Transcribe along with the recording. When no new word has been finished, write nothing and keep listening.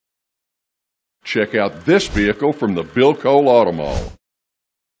Check out this vehicle from the Bill Cole Auto Mall.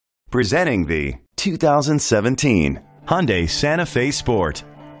 Presenting the 2017 Hyundai Santa Fe Sport.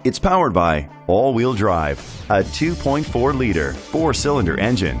 It's powered by all-wheel drive, a 2.4-liter four-cylinder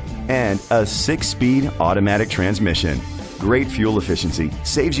engine, and a 6-speed automatic transmission. Great fuel efficiency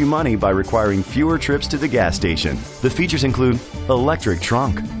saves you money by requiring fewer trips to the gas station. The features include electric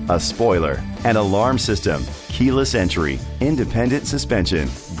trunk, a spoiler, an alarm system, keyless entry, independent suspension,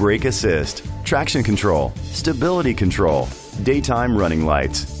 brake assist, traction control, stability control, daytime running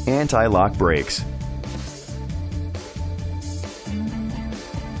lights, anti-lock brakes.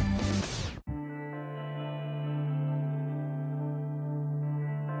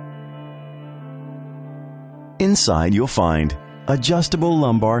 Inside you'll find adjustable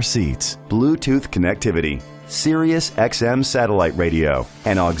lumbar seats, Bluetooth connectivity, Sirius XM satellite radio,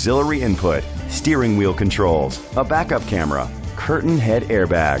 an auxiliary input, steering wheel controls, a backup camera, curtain head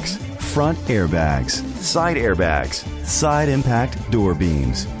airbags, front airbags, side impact door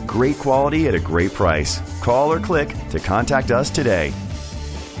beams. Great quality at a great price. Call or click to contact us today.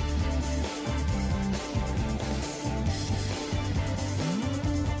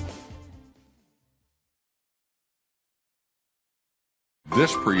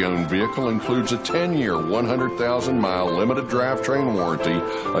 This pre-owned vehicle includes a 10-year, 100,000-mile limited drivetrain warranty,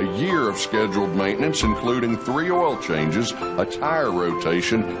 a year of scheduled maintenance including 3 oil changes, a tire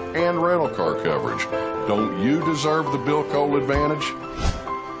rotation, and rental car coverage. Don't you deserve the Bill Cole advantage?